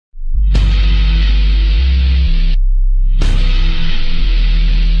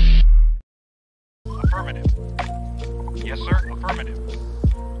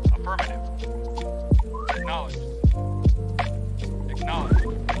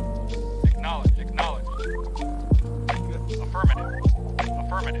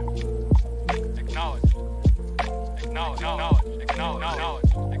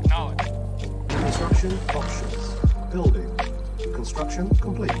Construction options. Building. Construction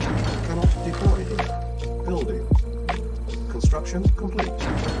complete. Cannot deploy here. Building. Construction complete.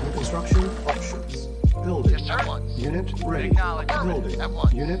 Construction options. Building. Yes, sir. Unit ready. Building.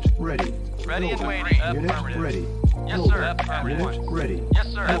 Unit ready. Ready and Building. waiting. Unit ready. Yes, Building. sir. Affirmative. Unit ready. Yes,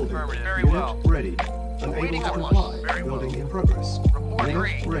 sir. Building. Affirmative. Very Unit well. ready. Unable Waiting to orders. comply. Very well. Building in progress. Reporting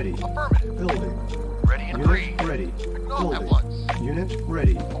Unit ready. ready. Affirmative. Building. Ready and agree. Unit ready. Acknowledge Building. at once. Unit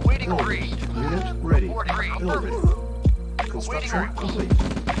ready. Awaiting Building. agreed. Unit ready. Reporting agree. Building. Affirmative. Construction Awaiting complete.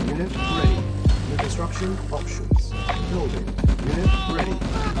 Unit ready. New construction options. Building. Unit ready.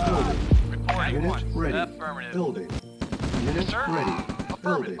 Building. Reporting Unit once. ready. Affirmative. Building. Unit sir. ready.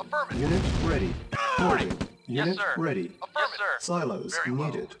 Building. Affirmative. Unit ready. Building. Yes, Unit sir. ready. Yes, sir. Silos Very well.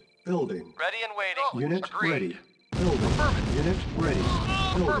 needed. Building. Ready and waiting. Unit Agreed. ready. Building. Affirmative. Unit ready.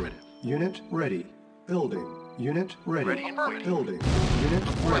 Building. Affirmative. Unit ready. Building. Unit ready. Ready and waiting. Building. Unit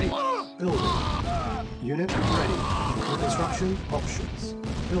ready. once. Building. Unit ready. New construction options.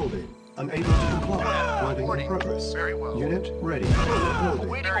 Building. Unable to comply. Building in Reporting. progress. Very well. Unit ready. Building.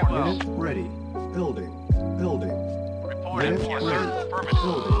 Awaiting orders. Unit ready. Building. Building. Reporting. Unit Yes, ready. sir. Affirmative.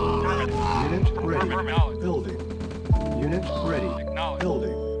 Building. Unit ready. Affirmative. Building. Unit ready.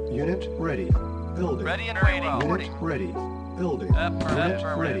 Building. Unit ready. Building. Ready and waiting. Unit ready. Building. Unit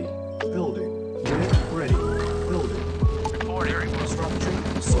Affirmative. ready. Building. Unit ready. Building. Reporting.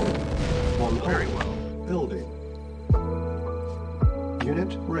 Construction sold. On Very hold. well. Building.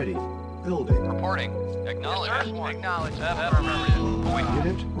 Unit ready. Building. Reporting. Acknowledge. Acknowledge. Affirmative.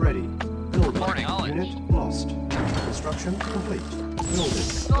 Unit ready. Building. Reporting. Unit lost. Construction complete.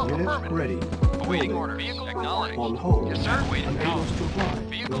 Building. Unit ready. Awaiting Building. order. Vehicle acknowledged. On hold. Yes, sir. Waiting. Unable to comply.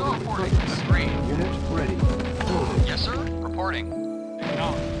 Vehicle Building in reporting. progress. Agreed. Unit ready. Building. Yes, sir. Reporting.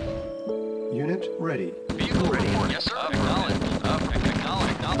 Acknowledge. Unit ready. Vehicle ready. Yes, sir. Acknowledge.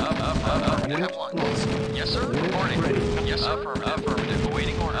 Acknowledge. Unit lost. Yes, sir. Unit Reporting. ready. Yes, sir. Affirmative.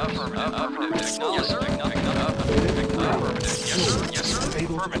 Awaiting order. Affirmative. Acknowledge. Yes, sir. Unit ready. Affirmative. Yes, sir. Yes, sir.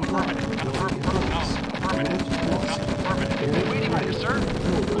 Unable to comply. Building in progress. Unit lost. Unit Awaiting ready. order, sir.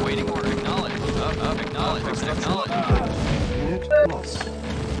 Building. Awaiting order. Acknowledge. Acknowledge. Acknowledge. Unit lost.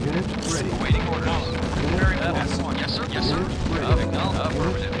 Unit ready. Awaiting order. Very Unit good. lost. Yes, sir. Yes, sir. Unit ready. Acknowledge.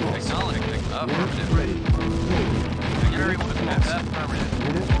 Affirmative. Unit lost. Acknowledge. Unit Affirmative. ready. Building. Very Unit well. lost. Affirmative.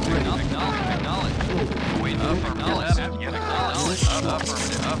 Unit ready. Acknowledge. Building. Wait, Unit acknowledge. lost. Acknowledge.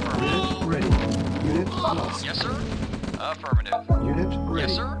 Affirmative. Affirmative. Unit ready. Unit lost. Yes, sir. Affirmative. Unit ready.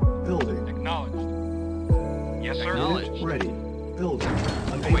 Yes, sir. Building. Acknowledge. Yes, sir. Unit ready. Building.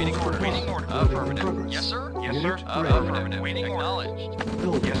 Waiting Unable to order. comply. Waiting order. Building in Affirmative. progress. Yes, sir. Yes, Unit sir. ready. Affirmative. Waiting acknowledged.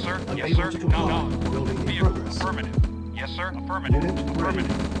 Building. Yes, sir. Yes, Unable sir. to comply. Acknowledged. Building in Vehicle. progress. Affirmative. Yes, sir. Affirmative. Unit ready.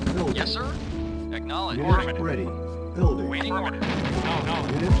 Building. Yes, sir. Acknowledge. Unit ready. Building. Waiting order.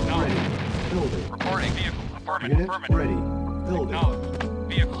 Unit ready. Building. Reporting. Vehicle. Affirmative. Unit ready. Building.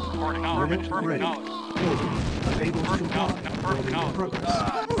 Vehicle. Reporting. Unit ready. Building. Unable to comply. Building in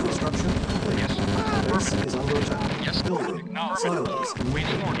progress. Construction complete. Yes, sir. Base is under attack. Yes, sir. Building. Silos.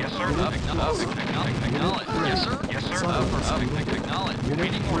 Waiting order. Yes, sir. Unit lost. Acknowledge. Yes, sir. Yes, sir. Acknowledge. Unit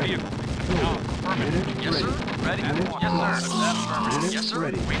Waiting order. ready. Building. Unit Yes, sir. ready. Ready. Unit Yes, lost. sir. Affirmative. Unit Yes, sir.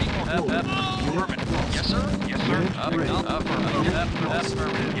 ready. Waiting order. Building. Unit lost. Yes, sir. Yes, sir. Unit ready. Affirmative.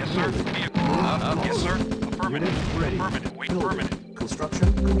 Affirmative. Yes, sir. Yes, sir. Unit ready. Wait. Building.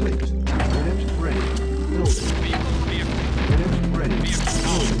 Construction complete. Unit ready. Building. Vehicle. Unit ready.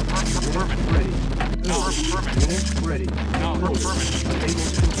 Building. Unit ready. Building. Unit ready. Building. Unable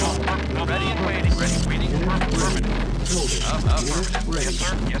to comply. Ready and waiting. Ready. Waiting. Unit ready. Building. Unit ready. Yes,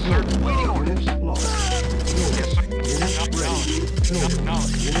 sir. Yes, sir. Waiting order. Unit lost. Building. Unit ready. Building.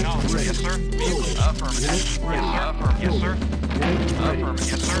 Unit ready. Yes, sir. Building. Affirmative. Unit ready. Yes, sir. Unit ready. Affirmative.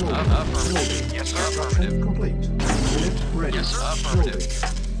 Yes, sir. Building. Affirmative. Building. Yes, sir. Construction Affirmative. complete. Unit ready. Yes, sir. Building. Affirmative.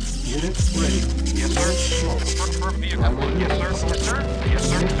 Unit ready. Yes, sir. Lost. Vehicle. Yes, sir. Yes, sir. Yes,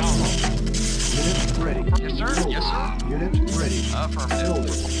 sir. Unit lost. Unit ready. Yes, sir. Building. Yes, sir. Unit ready. Affirmative.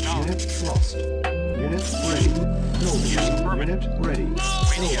 Building. Unit lost. Unit ready. Building. Yes, affirmative. Unit ready.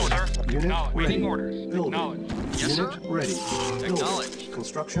 Waiting Building. order. Unit Waiting ready. orders. Building. Yes, sir. Unit ready. Building. Acknowledged.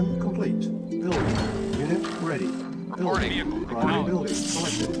 Construction complete. Building. Unit ready. Reporting. Building. Primary building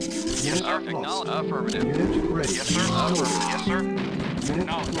selected. Yes, Unit sir. lost. Acknowledge. Affirmative. Unit ready. Yes, sir. Building. Affirmative. Yes, sir. Unit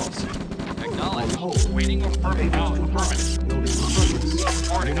lost. On Acknowledge. hold. Waiting order. Unable to comply. Building in progress.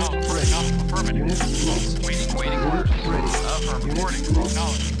 Reporting. Unit ready. Affirmative. Unit lost. Waiting Unit orders. ready. Reporting. Unit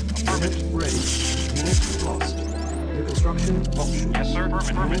lost. Unit ready. Unit lost. New construction options. Yes, sir.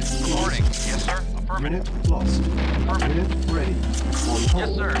 Affirmative. Reporting. Yes, sir. Affirmative. Unit lost. Unit ready. On hold.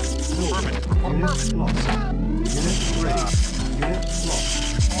 Yes, sir. Building. Affirmative. Unit lost. Unit ready. Unit lost.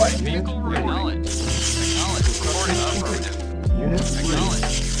 Vehicle ready. acknowledged. Unit ready.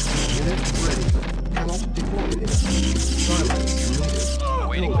 Acknowledged. Unit ready. Cannot deploy here. Silos needed.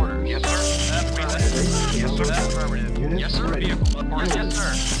 Awaiting orders. Yes, sir. Affirmative. Yes, sir. Affirmative. Unit Yes, sir. ready. Vehicle. Report. Yes, sir.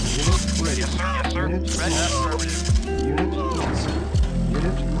 Unit ready. Yes, sir. Yes, sir. Unit Red. lost. Affirmative. Unit lost.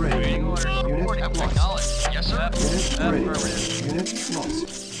 Unit ready. Awaiting orders. Unit Reporting. lost. Acknowledged. Yes, sir. Unit ready. Affirmative. Unit lost.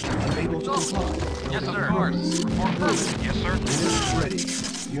 Unable to comply. Yes, Building sir. in progress. Report affirmative. Yes, sir. Unit ready.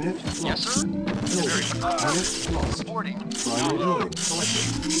 Unit lost. Yes, sir. Building. Unit lost. Reporting. Primary building selected.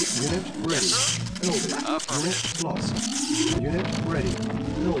 Unit ready. sir. Building. Affirmative. Unit lost. Unit ready.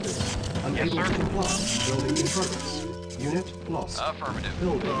 Building. Unable sir. to comply. Building in progress. Unit lost. Affirmative.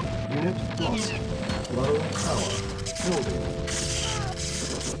 Building. Unit lost. Low power. Building.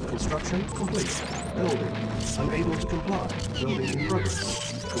 Construction complete. Building. Unable to comply. Building in progress.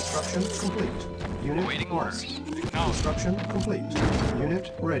 Construction complete. Unit Awaiting lost. orders. Construction complete.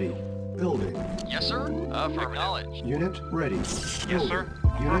 Unit ready. Building. Yes, sir. Affirmative. Acknowledged. Unit ready. Yes, Building. sir.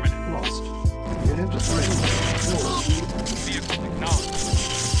 Unit Affirmative. lost. Unit ready. Building. Vehicle. Acknowledged.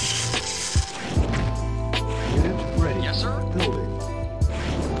 Unit ready. Yes, sir. Building.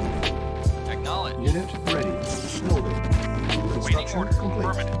 Acknowledged. Unit ready. Building. Awaiting Construction orders. complete.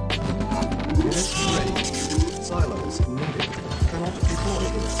 Affirmative. Unit ready. Silos needed. Cannot deploy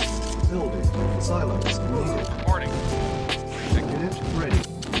here. Building. Silos needed. Reporting. Unit ready.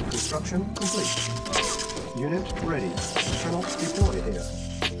 Construction complete. Unit ready. Cannot deploy here.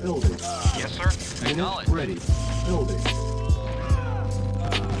 Building. Yes, sir. Unit Acknowledged. ready. Building.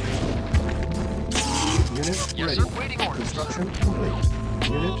 Unit Yes, ready. sir. Waiting orders. Construction complete.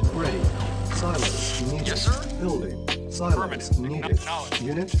 Unit ready. Silos needed. Yes, sir. Building. Silos Affirmative. needed. Acknowledged.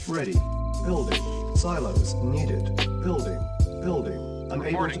 Unit ready. Building. Silos needed. Building. Building. Unable to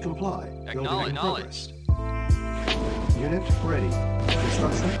Reporting. comply. Building in progress. Acknowledged. Unit ready.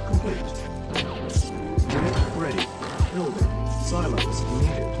 Construction complete. Unit ready. Building. Silos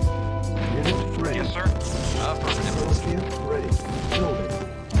needed. Unit ready. Yes, sir. Affirmative. Hemisphere ready. Building.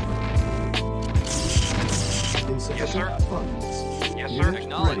 Insufficient sir. funds. Yes, sir. Unit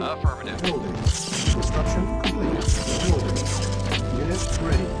Acknowledged. ready. Affirmative. Building. Construction complete. Building. Unit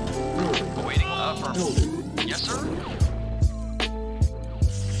ready. Building. Awaiting. Affirmative. Building. Yes, sir.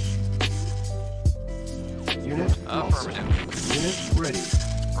 Unit lost. Affirmative. Unit ready.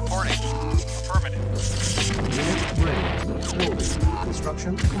 Reporting. Affirmative. Unit ready. Building.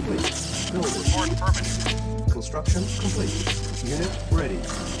 Construction complete. Building. Report affirmative. Construction complete. Unit ready.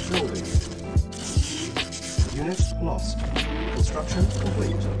 Building. Unit lost. Construction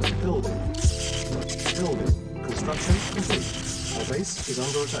complete. Building. Building. Construction complete. Our base is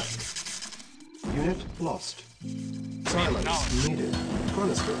under attack. Unit lost. Silos needed.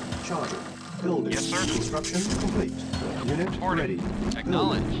 Chronosphere charging. Building. Yes, sir. Construction complete. Unit Reporting. ready.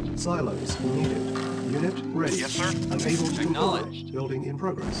 Acknowledged. Building. Silos needed. Unit ready. Yes, sir. Unable to comply. Acknowledged. Building in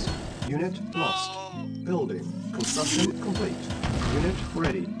progress. Unit lost. Building. Construction complete. Unit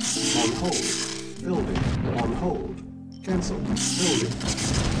ready. On hold. Building. On hold. Cancel. Building.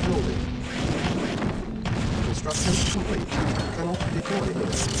 Building. Construction complete. Cannot deploy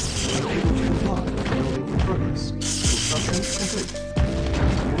here. Unable to comply. Building in progress. Construction complete.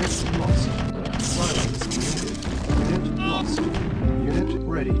 Unit lost. Silence needed. Unit lost. Unit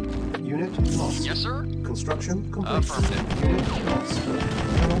ready. Unit lost. Yes, sir. Construction complete. Affirmative. Unit lost.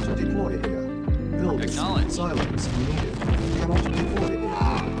 Cannot deploy here. Building. Acknowledged. Silence needed. Cannot deploy here.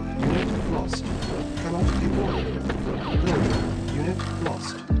 Unit lost. Cannot deploy here. Building. Unit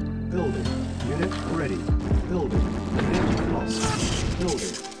lost. Building. Unit ready. Building. Unit lost.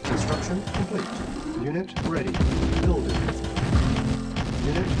 Building. Construction complete. Unit ready. Building.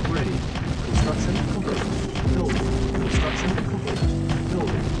 Unit ready. Construction complete. Building. Construction complete.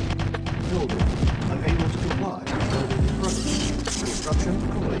 Building. Building. Unable to comply. Building in progress. Construction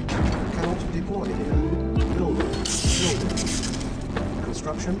complete. Cannot deploy here. Building. Building.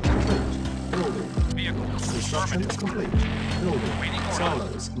 Construction complete. Building. Vehicle. Construction Affirmative. complete. Building. Waiting order.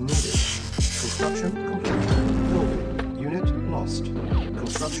 Silos needed. Construction complete. Building. Unit lost.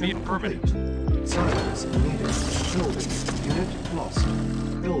 Construction Speed complete. permit. Silos needed. Building. Unit lost.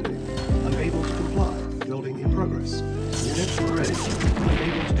 Building. Unable to comply. Building in progress. Unit ready.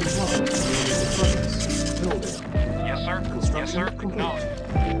 Unable to comply. Building in progress. Building. Yes, sir. Construction Yes, sir. complete.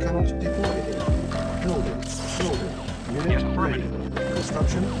 Acknowledged. Cannot deploy here. Building. Building. Unit Yes, ready. affirmative.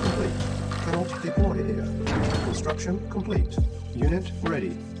 Construction complete. Cannot deploy here. Construction complete. Unit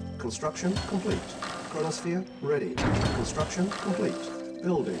ready. Construction complete. Chronosphere ready. Construction complete.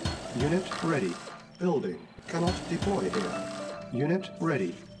 Building. Unit ready. Building. Cannot deploy here. Unit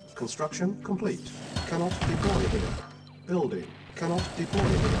ready. Construction complete. Cannot deploy here. Building. Cannot deploy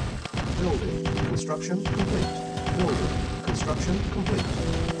here. Building. Construction complete. Building. Construction complete.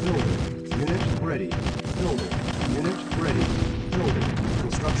 Building. Unit ready. Building. Unit ready. Building.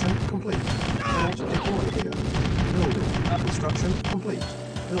 Construction complete. Cannot deploy here. Building. Construction complete.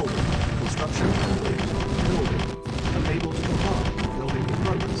 Building. Construction complete. Building. Unable to comply. Building in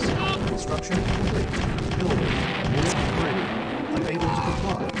progress. Construction complete. Building. Unit ready. Unable to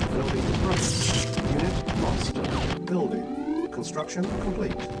comply. Building in progress. Unit lost. Building. Construction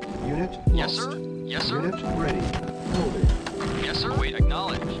complete. Unit lost. Yes, sir. Yes, sir. Unit ready. Building. Yes, sir. Wait,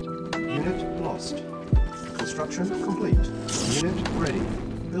 acknowledged. Unit lost. Construction complete. Unit ready.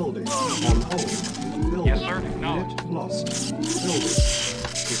 Building. On hold. Building. Yes, sir. Acknowledged. Unit lost. Building.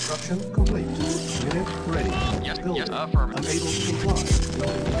 Construction complete. Unit ready. Yes, Building. yes, affirmative. Unable to comply.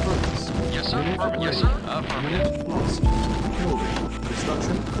 Building in progress. Yes, sir. Unit Affirmative. Yes, ready. sir. Affirmative. Unit lost. Building.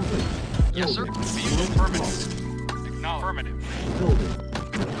 Construction complete. Yes, sir. Building. Vehicle Unit affirmative. lost. Affirmative. Building.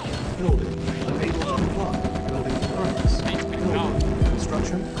 Building. Unable to comply. Building in progress. Building.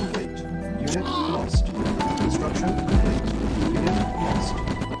 Construction complete. Unit lost. Construction complete. Unit lost.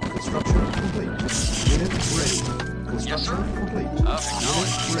 Construction complete. Unit ready. Construction complete.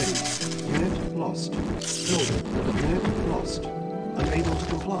 Unit ready. Unit lost. Building. Unit lost. Unable to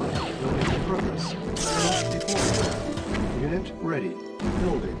comply. Building in progress. Cannot deploy. Unit ready.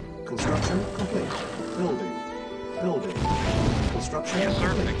 Building. Construction complete. Building. Building. Construction Yes, sir.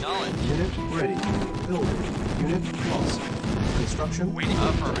 complete. Acknowledged. Unit ready. Building. Unit lost. Construction Waiting.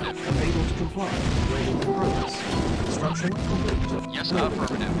 Affirmative. unable to comply. Building in progress. Construction complete. Yes, Building.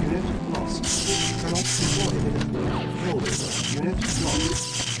 affirmative. Unit lost. Cannot deploy here. Building. Unit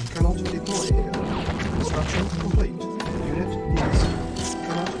lost. Cannot deploy here. Construction complete. Unit lost.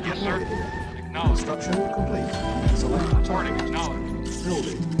 Cannot Yes, deploy sir. here. Acknowledged. Construction complete. Select Reporting. target. Acknowledged.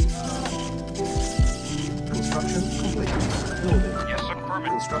 Building. Construction complete. Building. Yes, sir.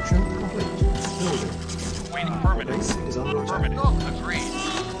 Affirmative. Construction complete. Building. Waiting. Affirmative. Base is under attack. Affirmative. Agreed.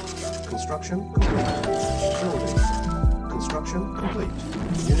 Construction complete. Building. Construction complete.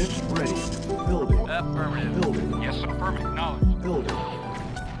 Unit ready. Building. Affirmative. Building. Yes, sir. Affirmative. Acknowledged. Building.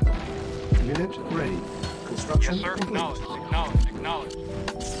 Unit ready. Construction Yes, sir. complete. Acknowledged. Acknowledged. Acknowledged.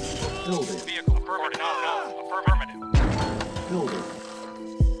 Building. Vehicle. Affirmative. Affirmative. Building.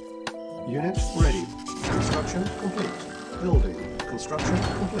 Unit ready. Construction complete. Building. Construction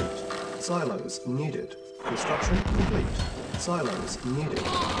complete. Silos needed. Construction complete. Silos needed.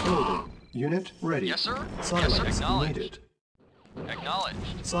 Building. Unit ready. Yes, sir. Silos Yes, sir. Acknowledged. needed. Acknowledged.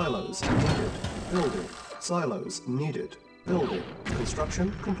 Silos needed. Building. Silos needed. Building.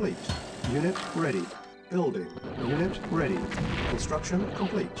 Construction complete. Unit ready. Building. Unit ready. Construction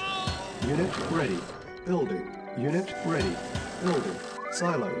complete. Unit ready. Building. Unit ready. Building.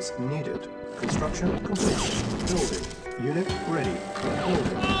 Silos needed. Construction complete. Building. Unit ready.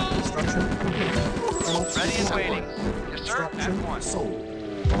 Building. Construction complete. Ready and Cannot waiting. deploy. Yes, sir. Construction At once. sold.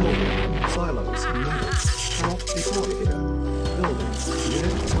 Building. Silos needed. Cannot deploy here. Building.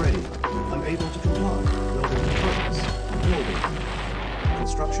 Unit ready. Unable to comply. Building in progress. Building.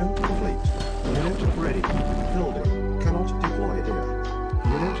 Construction complete. Unit ready. Building. Cannot deploy here.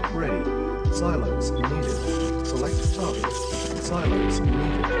 Unit ready. Silos needed. Select target. Silos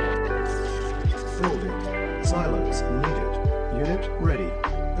needed. Building. Silos needed. Unit ready.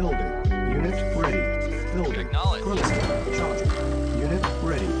 Building. Unit ready. Building. Acknowledged. Chronosphere charging. Unit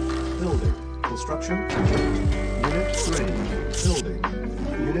ready. Building. Construction complete. Unit ready. Building.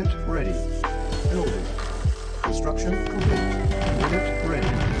 Unit ready. Building. Construction complete. Unit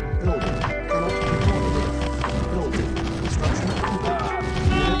ready. Building. Cannot deploy here. Building. Construction complete.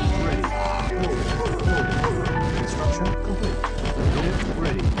 Unit ready. Building. Building. Construction complete. Unit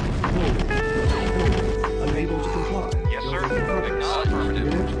ready. Building. Building. Unable to comply. Yes, sir. Building in progress. Affirmative.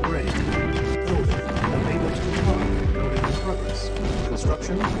 Unit ready. Building. Unable to comply. Building in progress.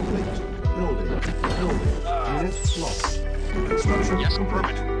 Construction complete. Building. Building. Unit lost. Construction Yes, complete.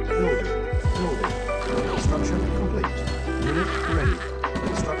 affirmative. Building. Building. Construction complete. Unit ready.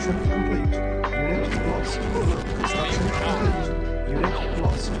 Construction complete. Unit lost. Construction complete. Unit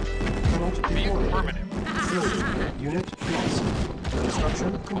lost. Cannot Vehicle. deploy. Affirmative. Building. Unit lost.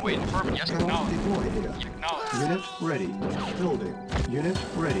 Construction complete. Waiting. Affirmative. Yes, Cannot acknowledged. deploy here. Acknowledged. Unit ready. Building. Unit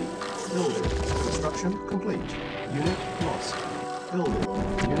ready. Building. Construction complete. Unit lost. Building.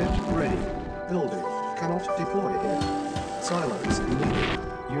 Unit ready. Building. Cannot deploy here. Silos needed.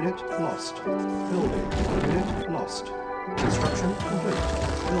 Unit lost. Building. Unit lost. Construction complete.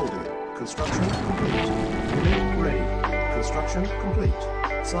 Building. Construction complete. Unit ready. Construction complete.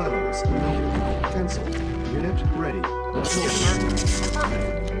 Silos needed. Cancel. Unit ready. Yes, sir.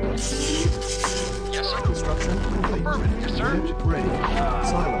 Building. Yes, sir. Construction complete. Affirmative. Yes, sir. Unit ready.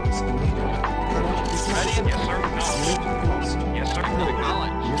 Silos needed. Cannot deploy. Ready? Yes, sir. Unit lost. Yes, sir.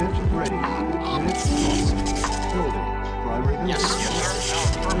 Acknowledged. Unit ready. Unit lost. Building. Primary building. Yes, sir. Yes, sir.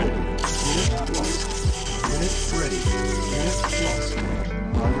 Affirmative. Unit lost. Unit ready. Unit lost.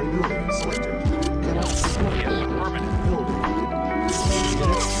 Primary building selected. Cannot deploy. Yes, affirmative. Building.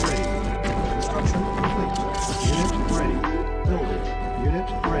 Unit ready. Construction complete. Unit ready. Building. Unit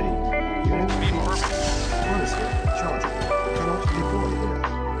ready. Unit lost. Chronosphere charging. Cannot deploy here.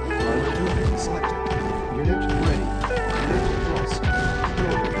 Primary building selected. Unit ready. Unit lost.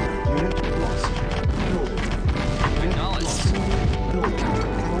 Building. Unit lost. Building. Unit lost. Building.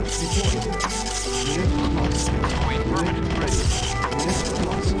 Cannot deploy here. Unit lost. Unit ready. Unit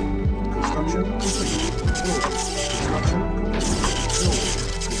lost. Construction complete. Building. Construction complete. Building.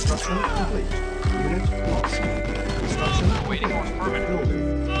 Construction complete. Unit lost. Construction Waiting on permit. Building.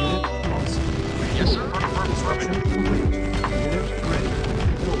 Unit lost. Yes, sir. Construction complete. Unit ready.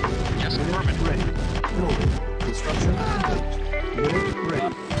 Building. Yes, Unit affirmative. ready. Building. Construction complete. Unit ready.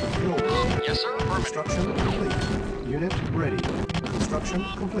 Building. Yes, sir. Affirmative. Construction complete. Unit ready. Construction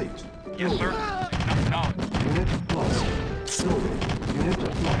complete. Yes, sir. Acknowledged. Unit lost. Building. Unit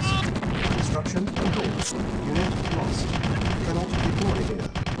lost. Construction complete. Unit lost. Cannot deploy here.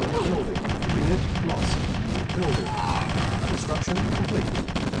 Building. Unit lost. Building. Construction complete.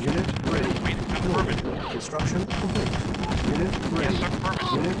 Unit ready. Building. Construction complete. Unit ready. Yes,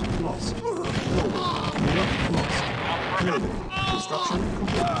 affirmative. Unit lost. Building. Unit lost. Building. Construction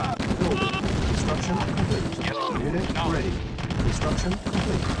complete. Building. Construction complete. Yes, sir. Unit ready. Construction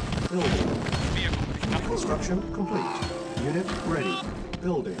complete. Building. Vehicle. Construction complete. Unit ready.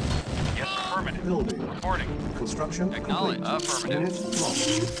 Building. Yes, affirmative. Building. Reporting. Construction Acknowledged. complete. Affirmative. Unit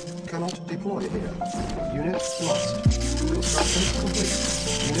lost. Cannot deploy here. Unit lost. Construction complete.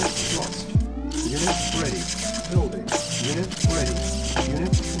 Unit lost. Unit ready. Building. Unit ready.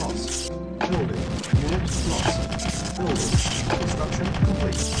 Unit lost. Building. Unit lost. Building. Construction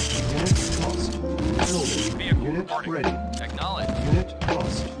complete. Unit lost. Building. Vehicle Unit reporting. ready. Acknowledged. Unit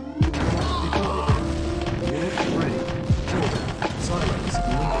lost. Cannot deploy here. Unit ready. Building. Silence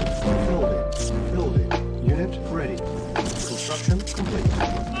needed. Building. Building. Unit ready. Construction complete.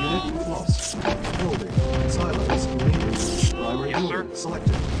 Unit lost. Building. Silence needed. Primary Yes, sir. building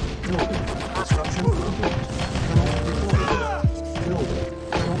selected. Building. Construction complete. Cannot deploy here. Building.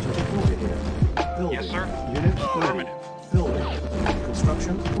 Cannot deploy here. Building. Yes, sir. Unit ready. Affirmative. Building.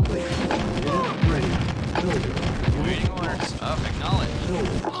 Construction complete. Unit ready. Building. Unit Waiting orders. lost. Acknowledged.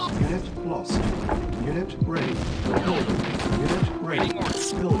 Building. Unit lost. Unit ready. Building. Unit ready. Waiting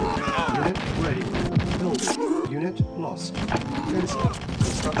orders. Building. Unit ready. Building. Unit lost. Cancel.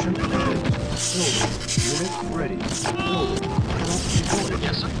 Construction complete. Building. Unit ready. Building. Cannot deploy.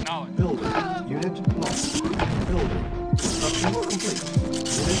 Yes, sir. Acknowledged. Building. Unit lost. Building. Construction complete.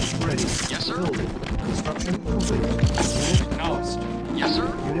 Unit ready. Yes, sir. Building. Construction complete. Unit lost. Yes, sir.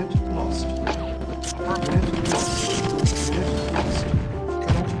 Unit lost. Affirmative. Unit lost. Unit lost.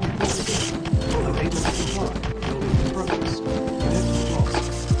 Cannot deploy here. Unable to comply. Building in progress. Unit lost.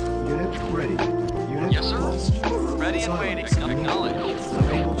 Unit ready. Unit Yes, sir. lost. Ready and waiting. Silence. Acknowledged.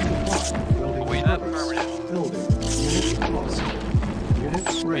 Unable to comply. Building Await in progress. affirmative. Building. Unit lost.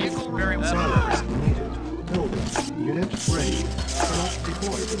 Unit ready. Vehicle very well. Silence needed. Building. Unit ready. Cannot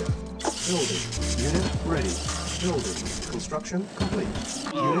deploy here. Building. Unit ready. Building. Construction complete.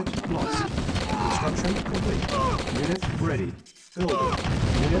 Unit lost. Construction complete. Unit ready. Building.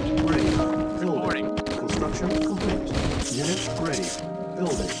 Unit ready. Building. Construction complete. Unit ready.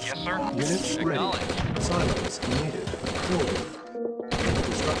 Building. Yes, sir. Unit ready. Acknowledged. Silence needed. Building.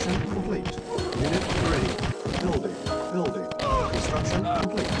 Construction complete. Unit ready. Building. Building. Construction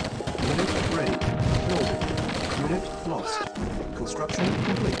complete. Unit ready. Building. Unit lost. Construction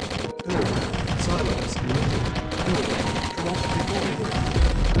complete. Building. Silence needed. Building. Cannot deploy here.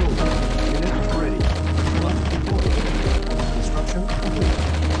 Building. Unit ready. Cannot deploy here. Construction complete.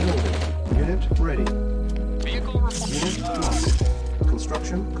 Building. Unit ready. Vehicle report. Unit lost.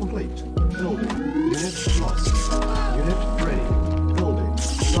 Construction complete. Building. Unit lost. Unit ready. Building.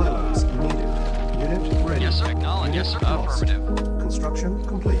 Silence needed. Unit ready. Yes, sir. Acknowledged. Yes, sir. Unit lost. Affirmative. Construction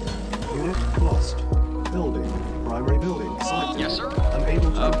complete. Unit lost. Building. Primary building selected. Yes, sir.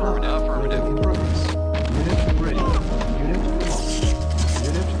 Unable to comply. Affirmative. Affirmative. Building in progress. Unit ready. Unit lost.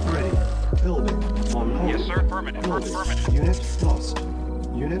 Unit ready. Building. On hold. Yes, sir. Affirmative. Building. Affirmative. Unit lost.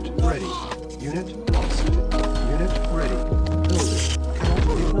 Unit ready. Unit lost. Unit ready. Building. Cannot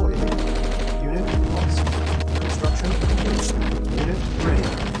deploy here. Unit lost. Construction complete. Unit ready.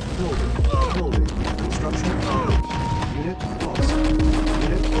 Building. Building. Construction complete. Unit lost.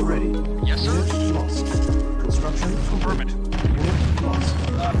 Unit ready. Yes, sir. Unit lost. Construction complete. Affirmative. Unit lost.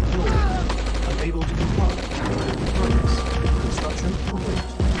 Building.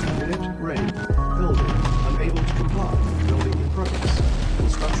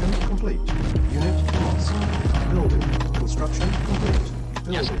 complete. Unit lost. Building. Construction complete.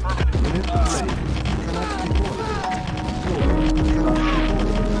 Building. Yes, affirmative. Unit ready. Cannot deploy here. Building. Cannot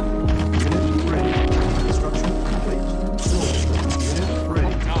deploy here. Unit ready. Construction complete. Building. Unit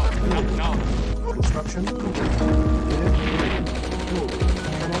ready. Building. Construction complete. Unit ready. Building.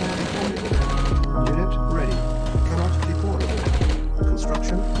 Cannot deploy here. Unit ready. Cannot deploy here.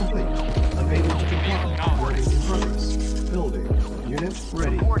 Construction complete. Available to comply. Working in progress. Building. Unit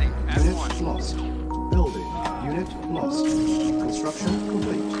ready. Reporting. Unit lost. Building. Unit lost. Construction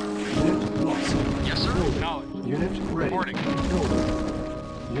complete. Unit lost. Yes, sir. Building. Unit ready. Reporting. Building.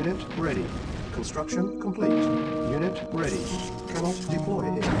 Unit ready. Construction complete. Unit ready. Cannot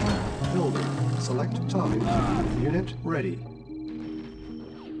deploy here. Building. Select target. Unit ready.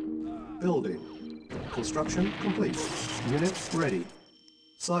 Building. Construction complete. Unit ready.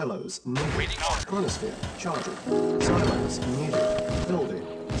 Silos needed. Waiting order. Chronosphere charging. Silos needed. Building.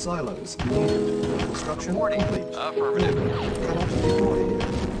 Silos needed. Construction complete. Affirmative. Building. Cannot deploy here.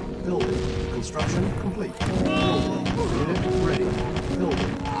 Building. Construction complete. Building. Unit ready.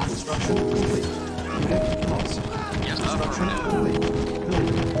 Building. Construction complete. Unit lost. Yes, Construction affirmative. complete.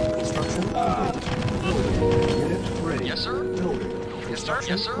 Building. Construction complete. Building. Unit ready. Yes, sir. Building. Yes, sir.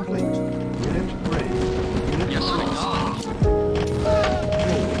 Construction Yes, sir. complete. Unit ready. Unit Yes, sir. lost. Acknowledged.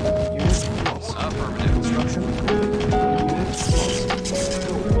 Building. Unit lost. Affirmative. Construction complete. Unit lost.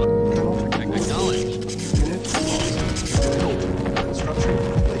 Building. Cannot deploy. Acknowledged. Unit lost. Building. Construction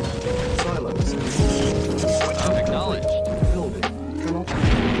complete. Silos needed. Construction Acknowledged. complete. Building. Cannot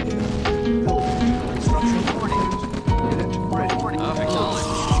deploy here. Building. Construction complete. Unit ready.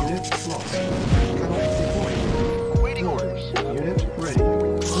 Acknowledged. Unit lost. Cannot deploy here. Waiting Building. orders. Unit ready.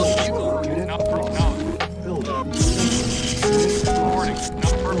 Building. Unit lost. Building. Unit Reporting. lost.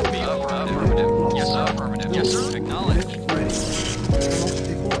 Affirmative. Yes, affirmative. Yes, sir. Acknowledged. Unit ready. Cannot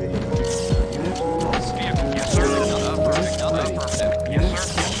deploy here. Unit lost. Vehicle. Yes, sir. Affirmative. Ready. Affirmative. Yes, sir.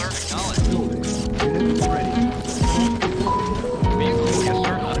 Yes, sir. Acknowledged. Building. Unit ready. Cannot deploy here. Vehicle. Yes,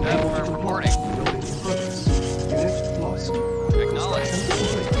 sir. Affirmative. Reporting. Building in progress. Unit lost. Acknowledged.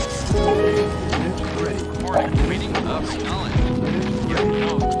 Construction complete. Unit ready. Reporting. Waiting. Acknowledged. Unit ready.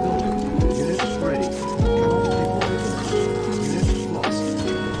 Building. Unit ready. Cannot deploy here. Unit lost.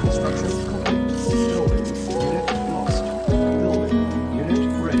 Construction complete. Building. Unit lost. Building. Unit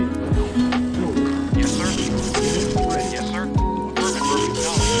ready. Building. Yes, sir. Unit ready. Yes, sir. Affirmative.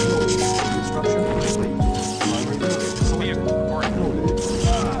 Acknowledged. Building. Construction complete. Primary building selected. Vehicle. Reporting. Building.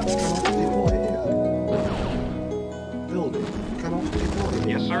 Cannot deploy here. Building. Cannot deploy here.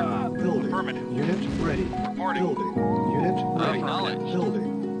 Yes, sir. Building. Affirmative. Unit ready. Reporting. Building. Unit ready. Acknowledged. Building.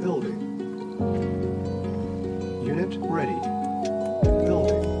 Building. Unit ready.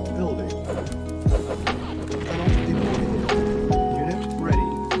 Building. Building. Cannot deploy here. Unit ready.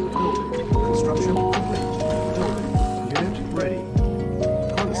 Building. Construction complete. Building. Unit ready.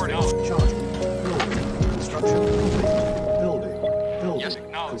 Chronosphere charging. Building. Construction complete. Building. Building. Yes,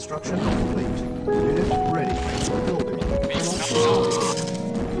 acknowledged. Construction complete. Unit ready. Building. Cannot deploy here.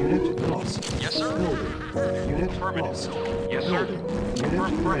 Unit lost. Yes, sir. Building. Unit Affirmative. lost. Yes, sir. Building.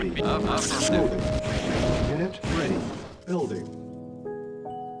 Unit ready. Affirmative. Building. Unit ready. Building.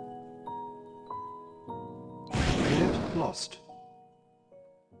 Unit lost.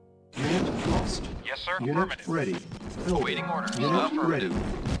 Unit lost. Yes, sir. Unit Affirmative. ready. Building. Awaiting orders. Unit ready.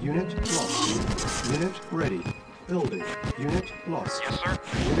 Affirmative. Unit lost. Unit ready. Building. Unit lost. Yes, sir.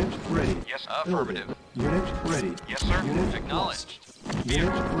 Unit ready. Yes, Building. affirmative. Unit ready. Yes, sir. Unit Acknowledged. lost.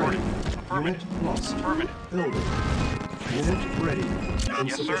 Unit ready. Unit Affirmative. lost. Affirmative. Building. Unit ready. Yes, sir.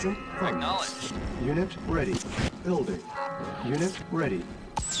 Insufficient funds. Acknowledged. Unit ready. Building. Unit ready.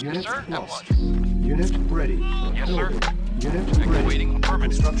 Unit sir. At lost. once. Unit ready. Yes, sir. Building. Unit ready. Awaiting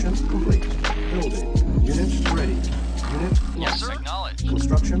affirmative. Construction complete. Building. Unit ready. Unit Yes, lost. sir. Acknowledged.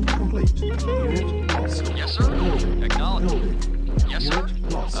 Construction complete. Unit lost. Yes, sir. Building. Acknowledged. Building. Yes, sir.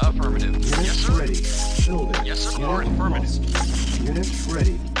 Unit lost. Affirmative. Unit Yes, sir. ready. Building. Yes, sir. Unit Affirmative. lost. Unit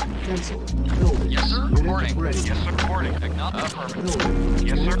ready. Cancel. Building. Yes, sir. Unit Reporting. ready. Yes, sir. Reporting. Acknowledged. Affirmative. Building.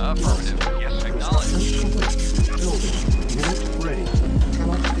 Yes, sir. Unit Affirmative. lost. Yes, Construction acknowledged. complete. Building. Unit ready.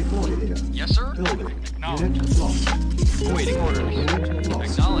 Cannot deploy here. Yes, sir. Building. Acknowledged. Unit lost. Awaiting orders. Unit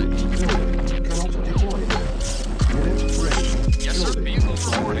lost. Acknowledged. Building. Cannot deploy here. Unit ready. Yes, sir. Building. Vehicle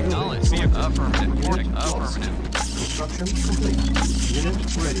report acknowledged. Building. Affirmative. Reporting. Unit lost. Affirmative. Construction complete. Unit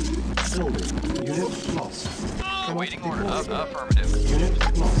ready. Building. Unit lost. Cannot Awaiting order. deploy here. Affirmative.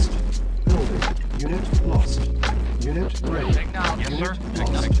 Unit lost. Building. Unit lost. Unit ready. Acknowledged. Yes, sir.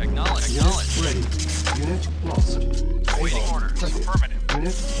 Unit lost. Acknowledged. Unit Acknowledged. ready. Unit lost. Awaiting Avon orders. prepping. Affirmative.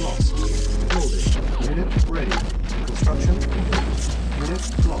 Unit lost. Building. Unit ready. Construction complete.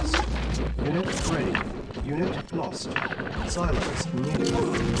 Unit lost. Unit ready. Unit lost. Silos needed.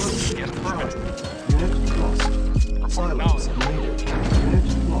 Charging. Unit lost. Silos needed.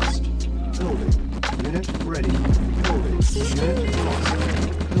 Unit lost. Building. Unit ready. Building. Unit lost.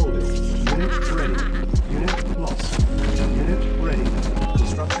 Building. Unit ready. Unit lost. Unit ready.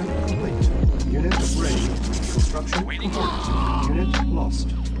 Construction complete. Unit ready. Construction complete. Unit lost.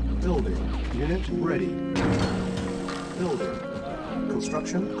 Building. Unit ready. Building.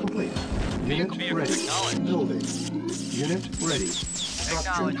 Construction complete. Unit ready. Building. Unit ready.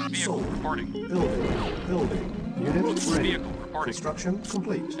 Structure sold. Building. Building. Unit ready. Construction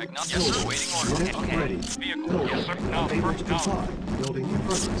complete. Yes, sir. Waiting order. Unit ready. Building. Yes, sir. No, Able to comply. Building in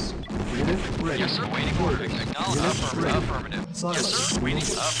progress. Unit ready. Yes, sir. Waiting order. Unit ready. Affirmative. Silos. Yes, sir. Waiting.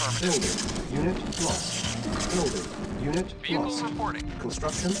 Affirmative. Building. Unit lost. Building. Unit Vehicle lost. reporting.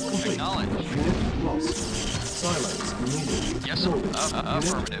 Construction complete. Acknowledge. Unit lost. Silos needed. Yes, sir. Building.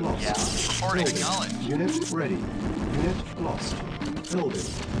 Affirmative. Unit lost. Yeah. Reporting. Building. Acknowledge. Unit ready. Unit lost. Building.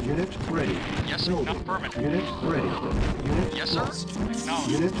 Unit ready. Yes, sir. Building. Affirmative. Unit ready. Unit Yes, sir. lost.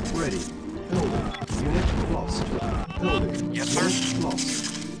 Acknowledge. Unit ready. Building. Unit lost. Building. Yes, sir. Unit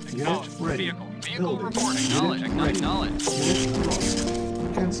lost. Unit Acknowledge. ready. Vehicle Building. reporting. Unit Acknowledge. ready. Acknowledge. Unit lost.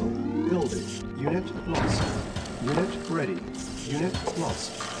 Cancel. Building. Unit lost. Unit ready. Unit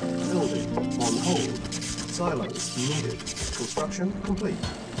lost. Building. On hold. Silos needed. Construction complete.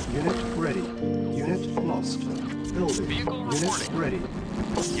 Unit ready. Unit lost. Building. Vehicle Unit reporting. ready.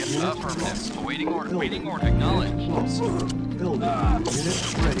 Yes, Unit affirmative. lost. Awaiting order. Building. Waiting order. Acknowledge. Unit lost. Building.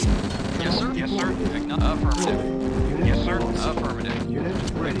 Unit ready. Yes, sir. Yes, sir. Affirmative. Building. Unit Yes, sir. lost. Affirmative.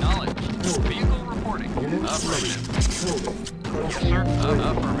 Unit ready. Acknowledge. Building. Vehicle reporting. Unit Affirmative. ready. Building. Yes, sir.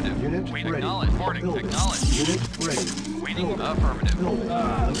 Affirmative. Unit Wait, ready. acknowledge. Reporting. Building. Acknowledge. Unit ready. Waiting. Building. Affirmative. Building.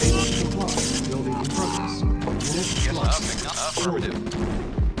 Unable to comply. Building in progress. Unit Yes, lost. affirmative.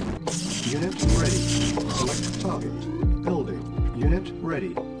 Unit ready. Select target. Building. Unit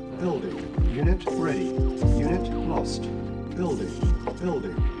ready. Building. Unit ready. Unit lost. Building.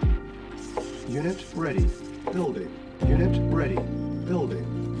 Building. Unit ready. Building. Unit ready. Building.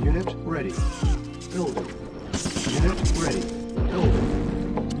 Unit ready. Building. Unit ready. Building.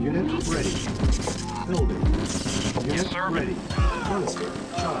 Unit ready. Building. Unit sir. ready. Chronosphere.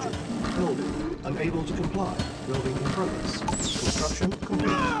 Charging. Building. Unable to comply. Building in progress. Construction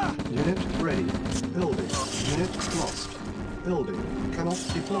complete. Unit ready. Building. Unit lost. Building. Cannot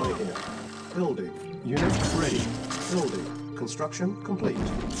deploy here. Building. Unit ready. Building. Construction complete.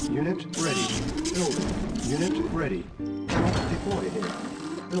 Unit ready. Building. Unit ready. Cannot deploy here.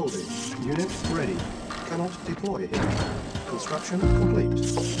 Building. Unit ready. Cannot deploy here. Construction complete.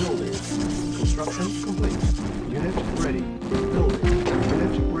 Building. Construction complete. Unit ready. Building.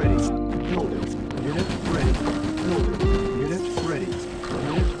 Unit ready. Building. Unit ready. Building. Unit ready.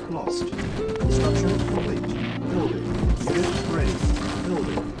 Unit lost. Construction complete. Building. Unit ready.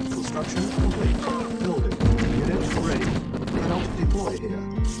 Building. Construction complete. Building. Unit ready. Cannot deploy here.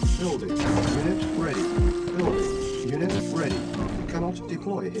 Building. Unit ready. Building. Unit ready. Cannot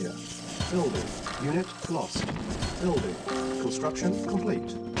deploy here. Building. Unit lost. Building. Construction complete.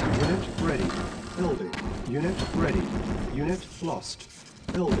 Unit ready. Building. Unit ready. Unit lost.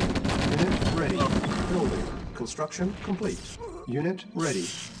 Building. Unit ready. Building. Construction complete. Unit ready.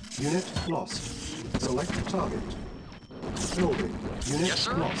 Unit lost. Select target. Building. Unit Yes,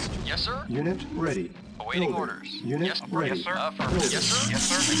 sir. lost. Yes, sir. Unit ready. Awaiting Building. orders. Unit Yes, ready. yes, sir. Affirmative. Building. Yes, sir. Yes,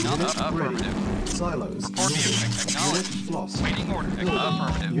 sir. Unit Affirmative. ready. Silos Report needed. vehicle. Acknowledge. Unit lost. Waiting order. Building.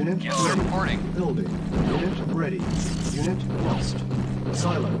 Affirmative. Unit Yes, sir. ready. Reporting. Building. Unit ready. Unit lost.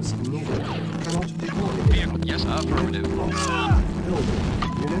 Silos needed. Cannot deploy here. Vehicle. Yes, affirmative. Unit lost. Building.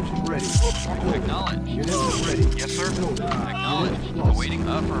 Unit ready. Building. Acknowledge. Unit ready. Yes, sir. Building. Acknowledge. Unit lost. Awaiting.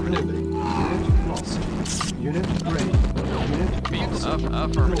 Affirmative. Building. Unit lost. Unit ready. Unit Vehicle. lost.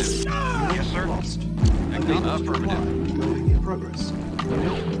 Affirmative. Building. Unit Yes, sir. lost. Acknowledge. Unable to Affirmative. comply. Building in progress.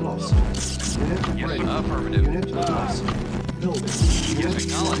 Unit lost. Unit Yes, ready. sir. Affirmative. Unit lost. Building. Unit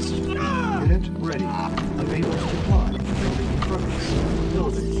acknowledged. lost. Unit ready. Unable to comply. Building in progress.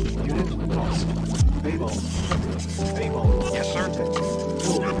 Building. Unit lost. Babel. Babel. Yes, sir.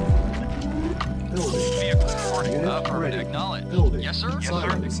 Building. Building. Vehicle. Reporting. Unit Affirmative. ready. Acknowledge. Building. Yes, sir. Yes, sir.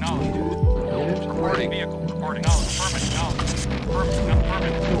 Silence Acknowledge. needed. Unit Reporting. ready. Vehicle. Reporting. Affirmative.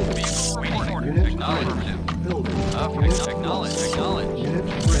 Affirmative. Building. Vehicle. Waiting order. Unit Acknowledge. ready. Affirmative. Building. Affirmative. Acknowledge. Acknowledge. Unit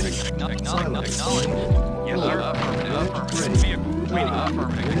ready. Acknowledge. Silence Acknowledge. needed. Yes, sir. Building. Affirmative. Unit Affirmative. ready. Vehicle. Waiting.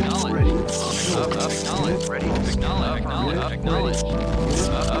 Affirmative. Unit Acknowledge. ready. Acknowledge. Unit Ready. lost. Acknowledge. Unit Acknowledge. lost. Acknowledge. Unit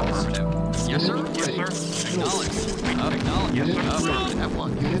lost. Affirmative. Yes, sir. Unit Yes, ready. sir. Acknowledged. Acknowledged. Yes, sir. Affirmative. At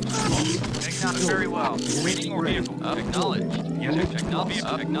one. Unit lost. Taking out it very well. Waiting or vehicle. Acknowledged. Yes, acknowledged.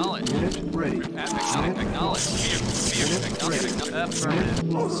 Acknowledged. Unit ready. Acknowledged. Vehicle. Acknowledged. Affirmative.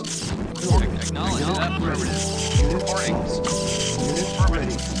 Unit lost. Acknowledged. Affirmative. Unit Reporting. lost. Unit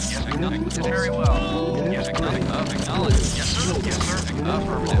ready. Yes, acknowledged. Very well. Yes, acknowledged. Yes, sir. Yes, sir.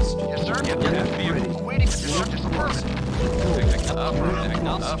 Affirmative. Yes, sir. Yes, vehicle. Waiting. Yes, sir. Just affirmative.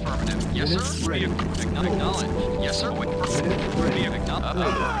 Affirmative. Yes, sir. Vehicle. Acknowledged. Yes, sir. Wait for vehicle.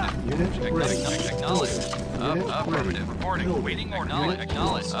 Affirmative. Acknowledged. Affirmative. Reporting. Waiting or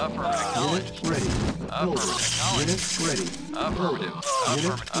acknowledged. Affirmative. Acknowledged. Ready. Affirmative. Unit ready. Affirmative.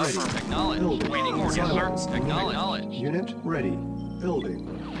 Affirmative. Acknowledged. Waiting or yes, sir. Acknowledged. Unit ready. Building.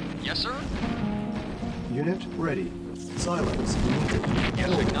 Yes, sir. Unit ready. Silence needed.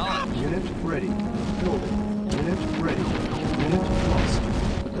 Yes, acknowledged. Unit ready. Building. Unit ready. Unit lost.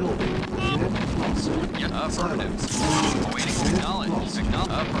 Building. Unit lost. Yes, affirmative. Silence. Awaiting Unit acknowledged. lost.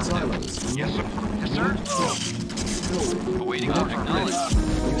 Affirmative. Silence. Yes, sir. Yes, sir. Unit lost. Building. Awaiting Unit acknowledged. ready.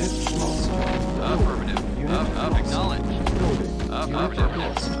 Unit lost. Affirmative. Acknowledged. Building. Affirmative.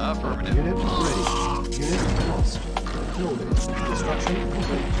 Lost. Affirmative. Unit ready. Unit lost. Building. Construction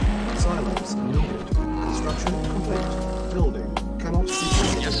complete. Silence needed. Construction complete. Building. Cannot be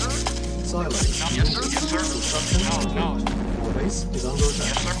built. Yes, sir. Silence. Yes, sir. Yes, sir. Construction complete. Our base is under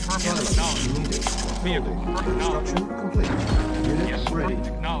attack. Yes, sir. Silence needed. Building. Construction complete. Unit Yes, sir. ready.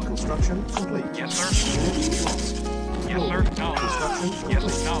 Acknowledged. Construction complete. Yes, sir. Unit lost. Yes, sir. Construction Yes,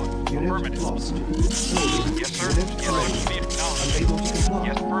 complete. acknowledged. Unit Affirmative. lost. Building. Yes, sir. Unit Yes, ready. sir. Be acknowledged. Unable to comply.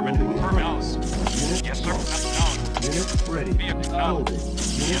 Yes, affirmative. Building in progress. Unit Yes, sir. lost. Acknowledged. Unit ready. Be acknowledged. Building.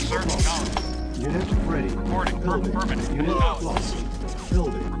 Unit Yes, sir. lost. Acknowledged. Unit ready. Reporting. Building. Affirmative. Unit Acknowledged. lost.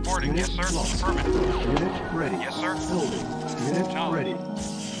 Building. Reporting. Unit Yes, sir. lost. Affirmative. Unit ready. Yes, sir. Building. Unit Acknowledged. ready.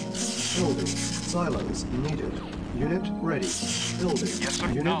 Building. Silos needed. Unit ready. Building. Yes, sir.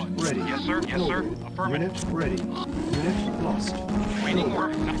 Unit Acknowledged. ready. Yes, sir. Yes, sir. Building. Affirmative. Unit ready. Unit lost. Waiting Building.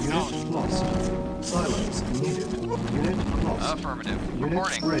 order. Acknowledged. Unit lost. Silos needed. Unit lost. Affirmative. Unit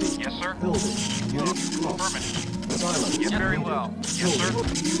Reporting. ready. Yes, sir. Building. Unit lost. Affirmative. Silos Yes, very needed. well. Yes, sir.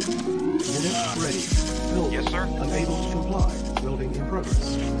 Unit ready. Building. Yes, sir. Unable to comply. Building in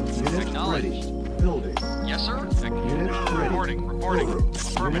progress. Unit Acknowledged. ready. Building. Yes, sir. Unit ready. Reporting. Reporting. Building.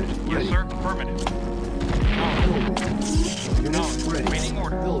 Affirmative. Unit Yes, ready. sir. Affirmative. Acknowledged. Building. Unit Acknowledged. ready. Waiting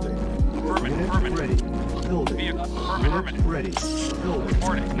order. Building. Affirmative. Unit Affirmative. ready. Building. Vehicle. Unit Affirmative. ready. Building.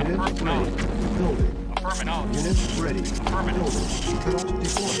 Reporting. Unit Affirmative. ready. Building. Affirmative. Unit ready. Affirmative. Building. Cannot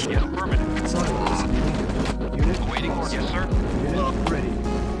deploy. Yes, affirmative. Silos needed. Unit Awaiting order. lost. Yes, sir. Unit ready.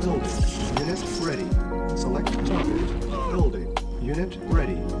 Building. Unit ready. Select target. Building. Unit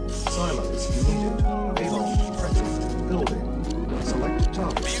ready. Silos needed. Payload ready. Building. Select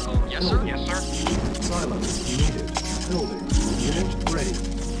target. Vehicle. Yes, sir. Building. Yes, sir. Silos needed. Building. Unit ready.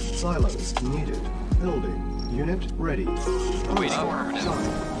 Silos needed. Building. Unit ready. Awaiting order.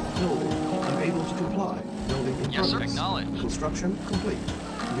 Time. Building. Unable to comply. Building in Yes, sir. progress. Acknowledged. Construction complete.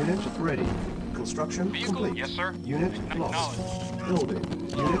 Unit ready. Construction Vehicle. complete. Yes, sir. Unit lost. Building.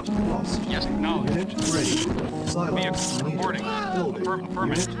 Unit lost. Yes, acknowledged. Unit ready. Silos Vehicle. needed. Reporting. Building.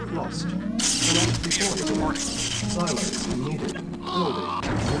 Affirmative. Unit lost. Cannot Vehicle. deploy. Reporting. Silos needed. Building.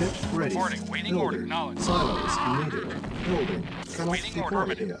 Unit ready. Reporting. Waiting Building. order. Acknowledged. Silos needed. Building. Cannot Waiting order. deploy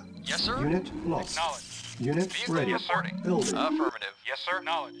Affirmative. here. Yes, sir. Unit lost. Acknowledged. Unit Vehicle. ready. Yes, sir. Building. Affirmative. Yes, sir.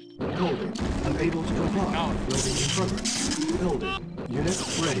 Acknowledged. Building. Unable to comply. Acknowledged. Building in progress. Building. Unit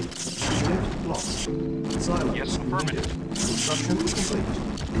ready. Unit lost. Silos Yes, affirmative. needed. Construction complete.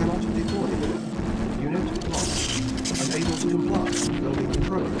 Cannot deploy here. Unit lost. Unable to comply. Building in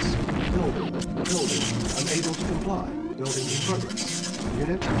progress. Building. Building. Unable to comply. Building in progress.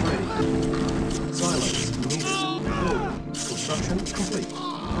 Unit ready. Silos needed. Building. Construction complete.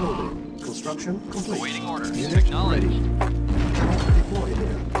 Building. Construction complete. Awaiting orders. Unit Acknowledged. ready. Cannot deploy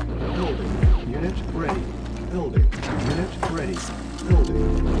here. Building. Unit ready. Building. Unit ready. Building.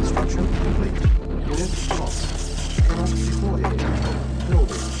 Construction complete. Unit lost. Cannot deploy here.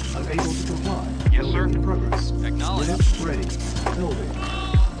 Building. Unable to comply. Yes, sir. Building in progress. Acknowledged. Unit ready. Building.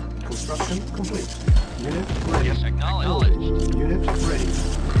 Construction complete. Unit ready. Yes, acknowledged. Building. Unit ready.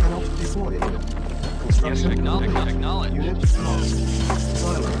 Cannot deploy here. Yes, Construction acknowledged. complete. Acknowledged. Unit lost.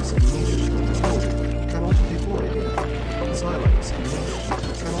 Silos needed. Building. Cannot deploy here. Silos needed.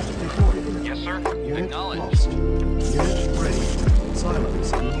 Cannot deploy here. Yes, sir. Unit Acknowledged. lost. Unit ready.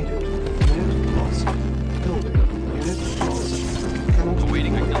 Silos needed. Unit lost. Building. Unit lost. Cannot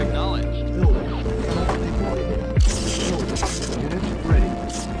Awaiting. deploy here. Acknowledged. Building. Cannot deploy here. Building. Unit ready.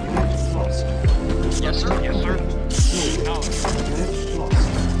 Unit lost. Yes, sir. Yes, sir. Building. Acknowledged. Unit lost.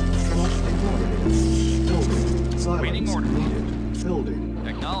 Cannot deploy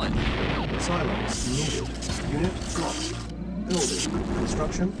Acknowledge. Silos needed. Unit lost. Building.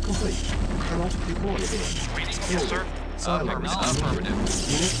 Construction complete. Cannot deploy here. Waiting. Yes, sir. Silos Affirmative.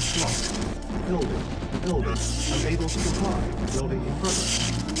 Unit lost. Building. Building. Unable to comply. Building in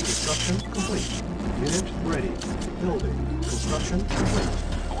progress. Construction complete. Unit ready. Building. Construction complete.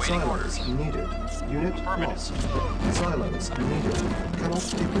 Awaiting Silos orders. needed. Unit lost. Silos needed. Cannot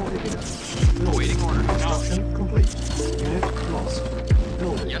deploy here. Building. Awaiting orders. Construction complete. Unit lost.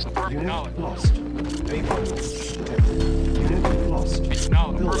 Building. Yes, Unit lost. Waypoint detected. Unit lost.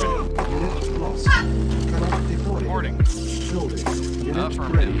 Building. Unit lost. Cannot deploy. Reporting. Building. Unit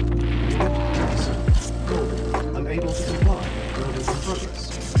Affirmative. ready. Unit lost. Building. Unable to comply. Building in progress.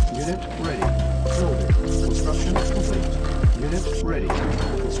 Unit ready. Building. Construction complete. Unit ready.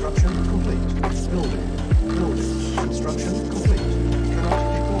 Construction complete. Building. Building. Construction complete. Cannot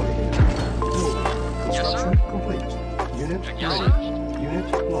deploy here. Building. Yes, sir. Construction complete. Unit Yes, ready. sir.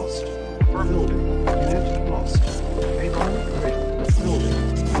 Unit lost. Building. Unit lost. Payload ready. Building.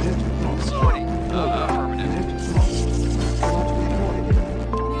 Unit lost. Affirmative. Unit lost. Cannot deploy here.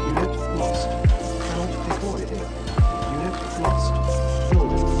 Unit lost. Cannot deploy here. Unit lost.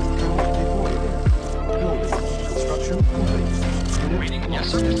 Building. Cannot deploy here. Building. Construction complete. Unit Waiting. Yes,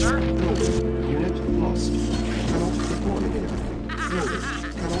 lost. sir. Yes, sir. Building. Unit lost. Cannot deploy here. Building.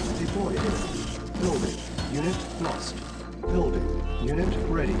 Cannot deploy here. Building. Unit lost. Building. Unit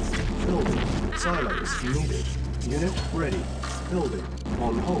ready. Building. Silos needed. Unit ready. Building.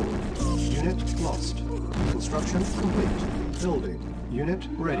 On hold. Unit lost. Construction complete. Building. Unit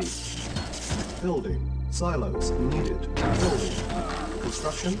ready. Building. Silos needed. Building.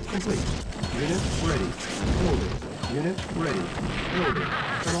 Construction complete. Unit ready. Building. Unit ready. Building.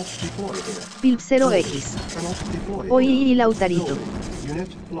 Cannot deploy here. Pilp 0X. Cannot deploy here. Oi y Lautarito. Building.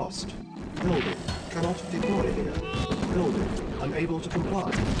 Unit lost. Building. Cannot deploy here. Building. Unable to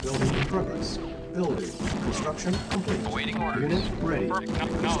comply. Building in progress. Building. Construction complete. Awaiting orders. Unit ready.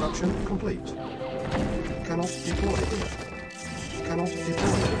 Affirmative. Construction complete. Cannot deploy here. Cannot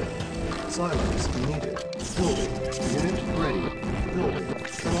deploy here. Silos needed. Building. Unit ready. Building.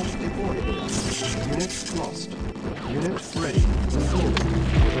 Cannot deploy here. Unit lost. Unit ready. Building.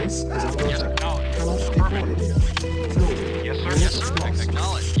 Base is under Yes, attack. acknowledge. Cannot deploy Affirmative. here. Building. Yes, sir. Unit Yes, sir. lost.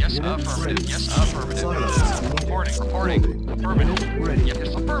 Acknowledge. Yes, Unit affirmative. ready. Yes, affirmative. Silos needed. Reporting. Reporting. Building. Affirmative. Unit ready. Yes,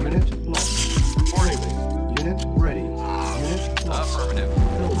 affirmative. Unit lost. Reporting. Building. Unit ready. Unit lost. Affirmative.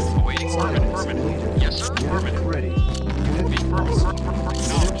 Building. Awaiting order. Silos Affirmative. needed. Yes, sir. Unit Affirmative. ready. Unit Affirmative. lost.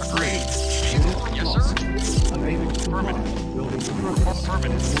 Acknowledge. Agreed. Unit Yes, lost. sir. Unable to comply. Affirmative. Building in progress.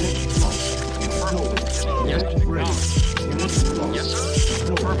 Affirmative. Unit lost. Building. Yes, Unit ready. acknowledge. Unit lost. Yes, sir.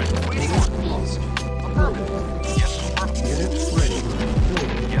 Building. Affirmative. Waiting Unit orders. lost. Affirmative. Building. Yes, affirmative. Unit ready.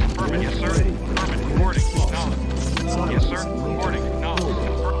 Building. Yes, affirmative. Yes, Unit sir. ready. Affirmative. Unit Reporting. lost. Acknowledge. Yes, sir. Silos Reporting. needed. Acknowledge. Building.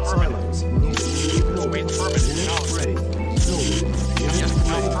 Affirmative. Silos needed. Building. Wait, affirmative. Unit Acknowledge. ready. Building. Unit Yes,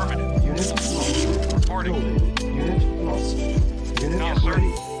 ready. affirmative. Unit lost. Reporting. Building. Unit lost. Unit Yes, sir.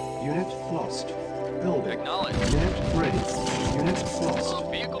 ready. Unit lost. Building. Acknowledge. Unit ready. Unit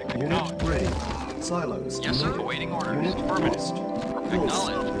lost. Vehicle. Unit Acknowledge. ready. Silos Yes, sir. needed. Awaiting orders. Unit Affirmative. lost.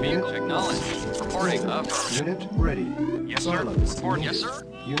 Acknowledge. Building. Vehicle. Unit Acknowledge. lost. Reporting. Building. Affirmative. Unit ready. Yes, sir. Silos Report. needed. Yes, sir.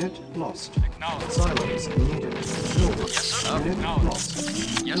 Unit lost. Acknowledge. Silos needed. Building. Yes, sir. Unit Acknowledge.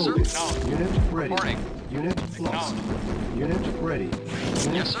 lost. Yes, sir. Building. Acknowledge. Unit ready. Reporting. Unit lost. Unit ready.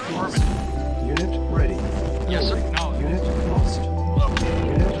 Unit Yes, sir. lost. Affirmative. Unit ready. Yes, sir. Building. Acknowledge. Unit lost.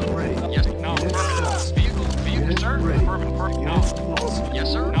 Unit ready. Yes, acknowledge. Unit Affirmative. lost. Vehicle. Vehicle, Unit sir. ready. Affirmative. Affirmative. Unit Acknowledge. lost. Yes,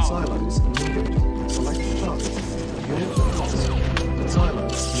 sir. Silos needed. Select target. Unit lost.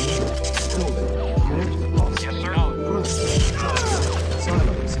 Silos needed. Building. Unit lost. Yes, sir. Acknowledge. First target.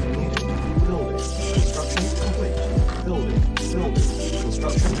 Silos needed. Building. Construction complete. Building. Building.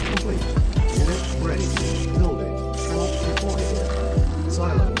 Construction complete. Unit ready. Building. Cannot deploy here.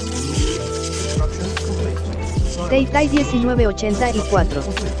 Silos needed. Construction complete. Silos Daytime 1984.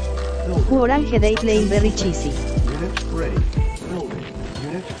 complete. Building. Orange Day Plain Very Cheesy. Unit ready. Building.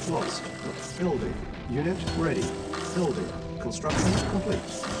 Unit lost. Building. Unit ready. Building. Construction complete.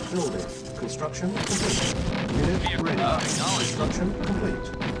 Building. Construction complete. Unit Vehicle. ready. Acknowledge. Construction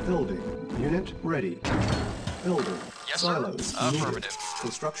complete. Building. Unit ready. Building. Yes, sir. Silos Affirmative. needed.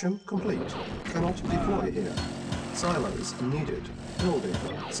 Construction complete. Cannot deploy here. Silos needed. Building.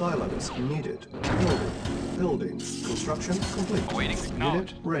 Silos needed. Building. Building. Construction complete. Awaiting. Unit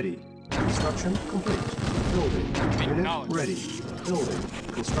Acknowledge. ready. Construction complete. Building. Unit Acknowledge. ready. Building.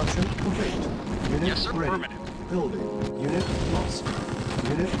 Construction complete. Unit Yes, sir. ready. Affirmative. Building. Unit lost.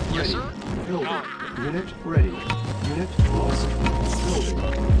 Unit Yes, ready. sir. Building. Acknowledge. Unit ready. Unit lost. Building.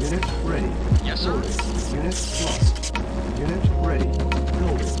 Unit ready. Yes, sir. Building. Unit lost. Unit ready. Building.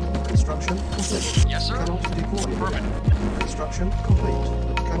 complete. Yes, sir. Cannot deploy here. Affirmative. Construction complete.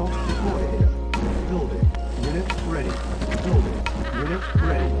 Cannot deploy here. Building. Unit ready. Building. Unit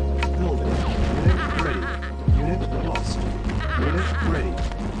ready. Building. Unit ready. Unit lost. Unit ready.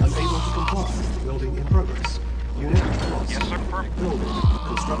 Unable to comply. Building in progress. Unit lost. Yes, sir. Affirmative. Building.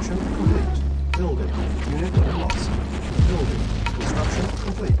 Construction complete. Building. Unit lost. Building. Construction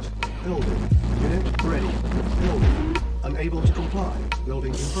complete. Building. Unit ready. Building. Unable to comply.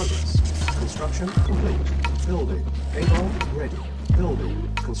 Building in progress. Construction complete. Building. ABOL ready. Building.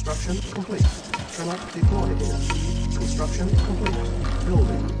 Construction complete. Cannot deploy here. Construction complete.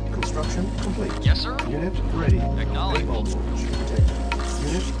 Building. Construction complete. Yes, sir. Unit ready. Acknowledged. ABOL launch detected.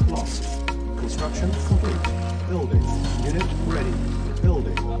 Unit lost. Construction complete. Building. Unit ready.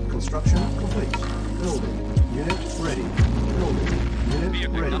 Building. Construction complete. Building. Unit ready. Building. Unit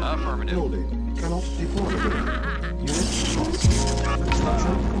Vehicle ready. affirmative. Building. Cannot deploy here. Unit lost.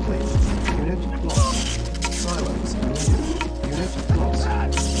 Construction complete. Unit lost. Silos needed. Unit lost.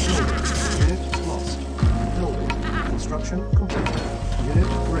 Building. Unit lost. Building. Construction complete. Unit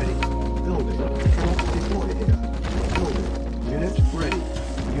ready. Building. Cannot deploy here. Building. Unit ready.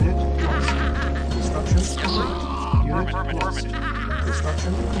 Unit lost. Construction complete. Unit lost.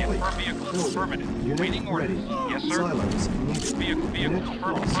 Construction complete. Vehicle Building. affirmative. Unit Waiting ready. orders. Yes, sir. Silos needed. Vehicle Unit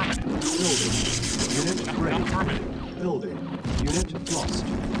lost. affirmative. Building. Unit ready. Affirmative. Building. Unit lost.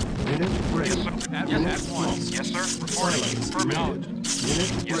 Unit ready. Yes, sir. Yes, Unit at once. lost. Yes, sir. Reporting. Silos Affirmative. needed.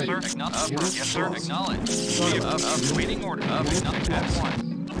 Unit Yes, ready. sir. Unit Yes, sir. lost. Acknowledge. Silos Waiting needed. order. Unit Acknowledge. At lost. once.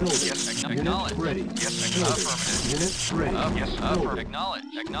 Building. Yes, Unit acknowledge. ready. Yes, Building. affirmative. Unit ready. Yes, Building. acknowledge.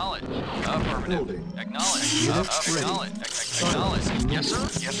 Acknowledge. Affirmative. Building. Acknowledge. Unit ready. Acknowledge. Acknowledge. Yes, sir.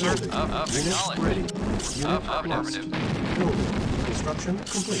 Yes, sir. Building. Unit Acknowledge. ready. Unit lost. Affirmative. Building. Construction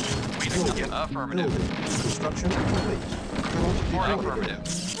complete. Building. Affirmative. Building. Construction complete. Cannot deploy here. Affirmative.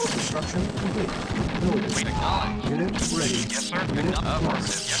 Construction complete. Building. Acknowledge. Unit ready. Yes, sir. Unit Affirmative. lost.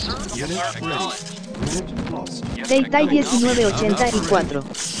 Yes, sir. Yes, Unit sir. ready. Acknowledge. Unit lost. Yes, Deitai acknowledge. 1984.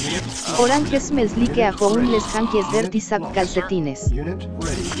 Orange smells like a homeless hankies dirty sack calcetines. Unit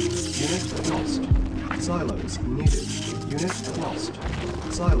ready. Unit lost. Silos needed. Unit lost.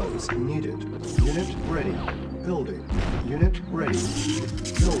 Silos needed. Unit ready. Building. Unit ready.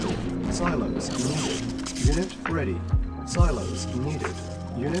 Building. Silos needed. Unit ready. Silos needed.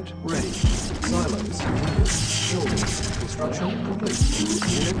 Unit ready. Silos needed. Building. Construction complete.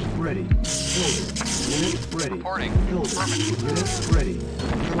 Unit ready. Building. Unit ready. Reporting. Building. Unit ready.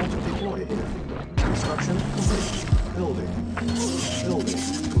 Cannot deploy here. Construction complete. Building. Building.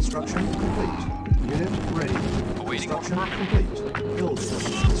 Construction complete. Unit ready. Awaiting Construction affirmative. complete. Building.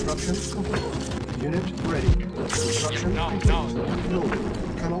 Construction complete. Unit ready. Construction complete. Building.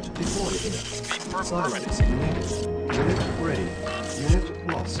 Cannot deploy here. Silence needed. Unit ready. Unit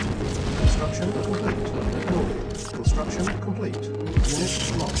lost. Construction complete. Building. Construction complete. Unit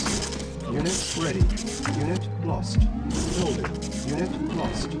lost. Unit ready. Unit lost. Building. Unit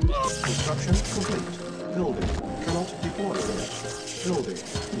lost. Construction complete. Building. Cannot deploy here. Building.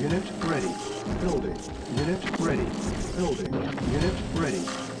 Unit ready. Building. Unit ready. Building. Unit ready.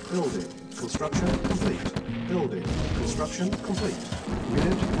 Building. Construction complete. Building. Construction complete.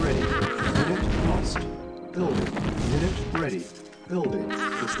 Unit ready. Unit lost. Building. Unit ready. Building.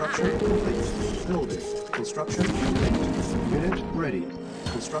 Construction complete. Building. Construction complete. Unit ready.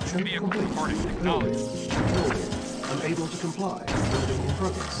 Construction complete. Building. Building. Unable to comply. Building in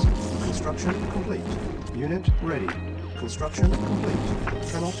progress. Construction complete. Unit ready. Construction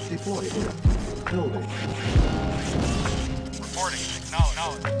complete. Cannot deploy here. Building. Reporting.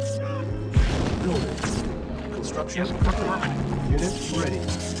 Acknowledge. Building. Construction complete. Unit ready.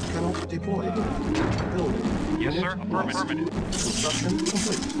 Cannot deploy here. Building. Yes, Unit sir. lost. Affirmative. Construction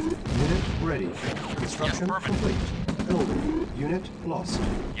complete. Unit ready. Construction complete. Building. Unit lost.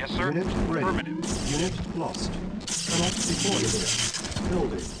 Yes, sir. Unit ready. Affirmative. Unit lost. Cannot deploy here.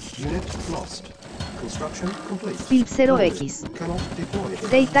 Building. Unit lost. Construction complete. Pil 0X. Cannot deploy here.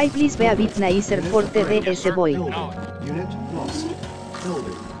 Deitai please be a bit nicer for TDS boy. Building. Unit lost.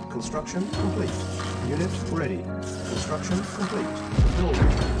 Building. Construction complete. Unit ready. Construction complete. Building.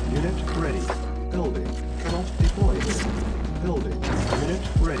 Unit ready. Building. Cannot deploy here. Building. Unit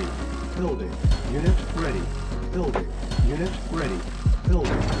ready. Building. Unit ready. Building. Unit ready.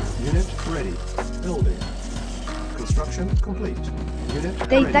 Building. Unit ready. Building. Construction complete. Unit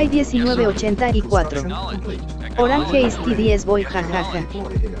Deitai ready. 1984. Construction complete. Orange is TDS boy jajaja. Cannot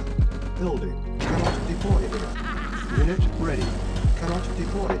deploy here. Building. Cannot deploy here. Unit ready. Cannot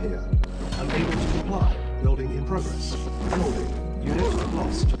deploy here. Unable to comply. Building in progress. Building. Unit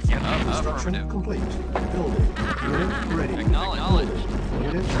lost. Construction complete. Building. Unit ready. Acknowledge. Building.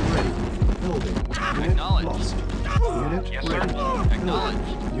 Unit ready. Building. Unit Yes, sir. ready.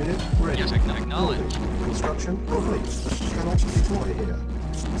 Acknowledged. Unit ready. Yes, acknowledged. Building. Construction complete. Cannot deploy here.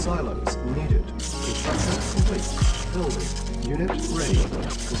 Silos needed. Construction complete. Building. Unit ready.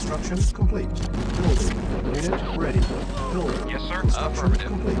 Construction complete. Building. Unit ready. Building. Yes, sir. Construction Affirmative.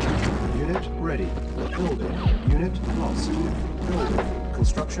 complete. Unit ready. Building. Unit lost. Building.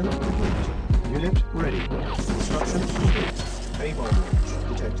 Construction complete. Unit ready. Construction complete. A-bomb launch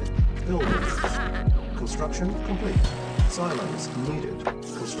detected. Building. Construction complete. Silos needed.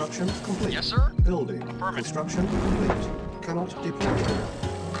 Construction complete. Yes, sir. Building. Affirmative. Construction complete. Cannot deploy here.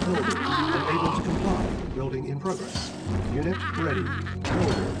 Building. Unable to comply. Building in progress. Unit ready.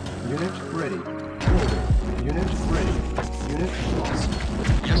 Building. Unit ready. Building. Unit ready. Unit lost.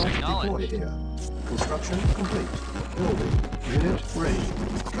 Yes, Cannot acknowledged. deploy here. Construction complete. Building. Unit ready.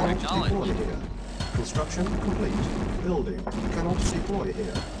 Cannot Acknowledged. deploy here. Construction complete. Building. Cannot deploy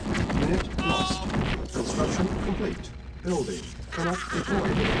here. Unit lost. Construction complete. Building. Cannot deploy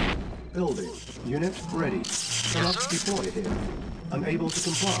here. Building. Unit ready. Cannot sir. deploy here. Unable to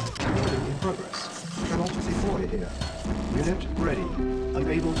comply. Building in progress. Cannot deploy here. Unit ready.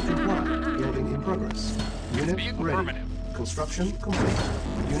 Unable to comply. Building in progress. Unit Vehicle ready. affirmative. Construction complete.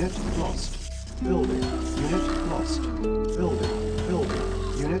 Unit lost. Building. Unit lost. Building.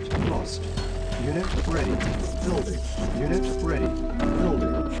 Building. Unit lost. Unit ready. Building. Unit ready.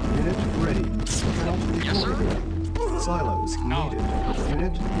 Building. Unit ready. Cannot deploy Yes, sir. here. Silos needed.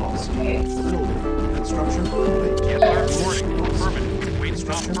 Unit lost. Building. Construction complete. Yes, sir. Unit Reporting. lost. Affirmative. Wait,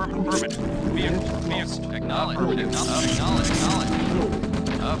 stop. Construction Affirmative. complete. Vehicle. Unit Vehicle. lost. Acknowledged. Acknowledged. Acknowledged.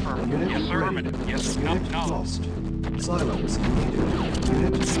 Building. Affirmative. Unit Yes, sir. ready. Affirmative. Yes, Unit acknowledged. lost. Silos needed.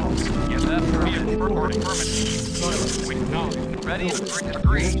 Unit lost. Yes, sir. Cannot Vehicle. deploy. Reporting. Affirmative. Silos Wait, acknowledged. Ready and Building.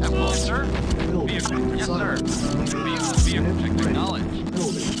 agreed. Unit Yes, sir. Building. Vehicle. Yes, sir. Silos needed. Vehicle. Unit ready. Acknowledged.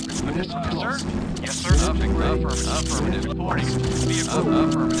 Building. Unit Yes, sir. lost. Yes, sir. Affirmative. Reporting. Vehicle.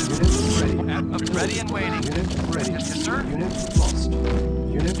 Affirmative. Unit ready. Ready and waiting. Unit ready. Yes, sir. Unit lost.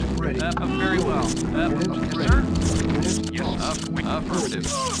 Unit ready. Very well. Unit Yes, ready. sir. Unit Yes, lost. affirmative.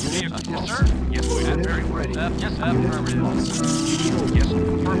 Unit Yes, lost. sir. Yes, Unit very well. ready. Yes, Unit affirmative. lost. Building. Yes,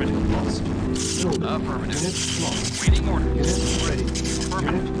 affirmative. Unit lost. Building. Affirmative. Unit lost. Waiting order. Unit ready. Affirmative.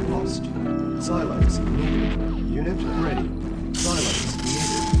 Unit lost. Silos needed. Unit ready. Silos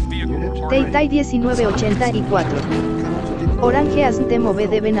needed. Vehicle Unit reporting. Teitai 1984. Cannot deploy. Orange asnte move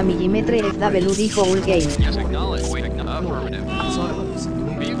deben a millimetre FW dijo All Game. Yes, acknowledged. Wait, affirmative. Silos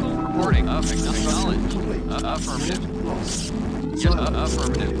needed. Vehicle reporting. Acknowledged. Complete. Affirmative. Unit lost. Yes, Silos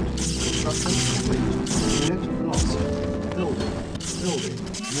affirmative. needed. Construction complete. Unit lost. Building. Building.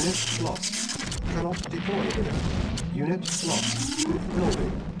 Unit lost. Cannot deploy here. Unit lost.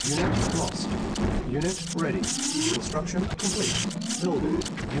 Building. Unit lost. Unit ready. Construction complete. Building.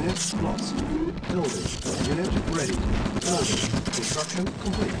 Unit lost. Building. Unit ready. Building. Construction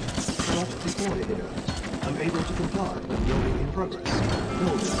complete. Cannot deploy here. Unable to comply. Building in progress.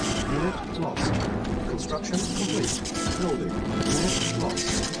 Building. Unit lost. Construction complete. Building. Unit lost.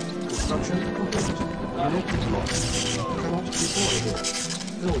 Construction complete. Unit lost. Cannot deploy here.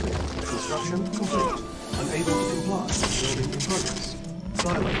 Building. Construction complete. Unable to comply. Building in progress.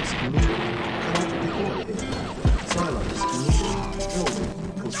 Silos needed. Cannot deploy here. Silos needed. Building.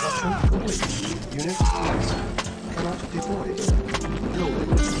 Construction complete. Unit lost. Cannot deploy here. Building.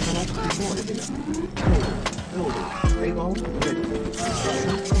 Cannot deploy here. Building. Building. A-bomb ready.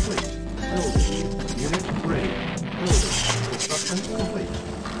 Construction complete. Building. Unit ready. Building. Construction complete.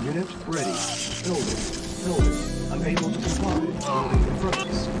 Unit ready. Building. Building. Unable to comply. Building in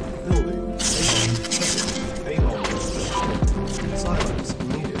progress. Building. A-bomb. Silos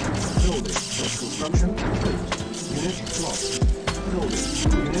needed. Building. Construction complete. Unit lost. Building.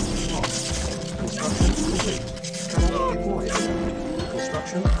 Unit lost. Construction complete. Cannot deploy.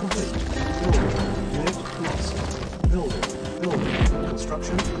 Construction complete. Building. Unit lost. Building. Building.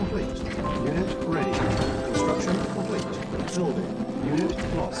 Construction complete. Unit ready. Construction complete. Building.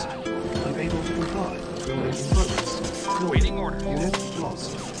 Unit lost. Unable to comply. Building in progress. Building. Waiting order. Unit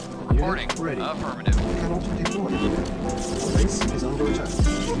lost. Reporting. Unit ready. Affirmative. Cannot deploy here. Base is under attack.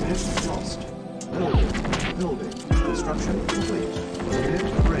 Unit lost. Building. Building. Construction complete. Unit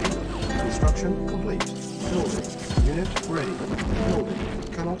ready. Construction complete. Building. Unit ready. Building.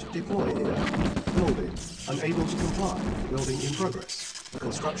 Cannot deploy here. Building. Unable to comply. Building in progress.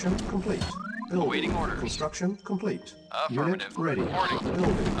 Construction complete. Building. Awaiting orders. Construction complete. Affirmative. Unit ready. Reporting.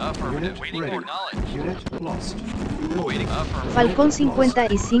 Building. Affirmative. Unit Waiting ready. for knowledge. Unit lost. Awaiting. Affirmative. Falcon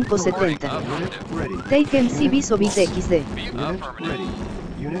 5570. Unit ready. Take MC Sobit XD. Unit Affirmative. ready.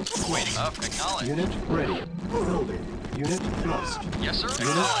 Unit Waiting. lost. Acknowledged. Unit ready. Building. Unit lost. Yes, sir.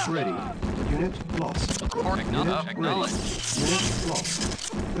 Unit ready. Unit lost. Reporting none of. Unit Acknowledged. ready. Unit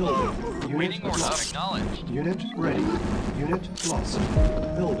lost. Building. Unit Waiting order of. lost. Acknowledged. Unit ready. Unit lost.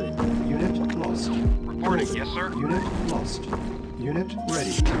 Building. Unit lost. Reporting. Yes, sir. Unit lost. Unit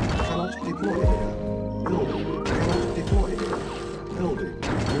ready. Cannot deploy here. Building. Cannot deploy here. Building.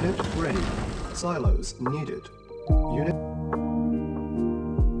 Unit ready. Silos needed. Unit.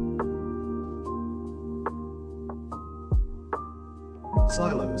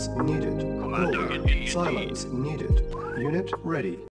 Silos needed. Building. Silos needed. Unit ready.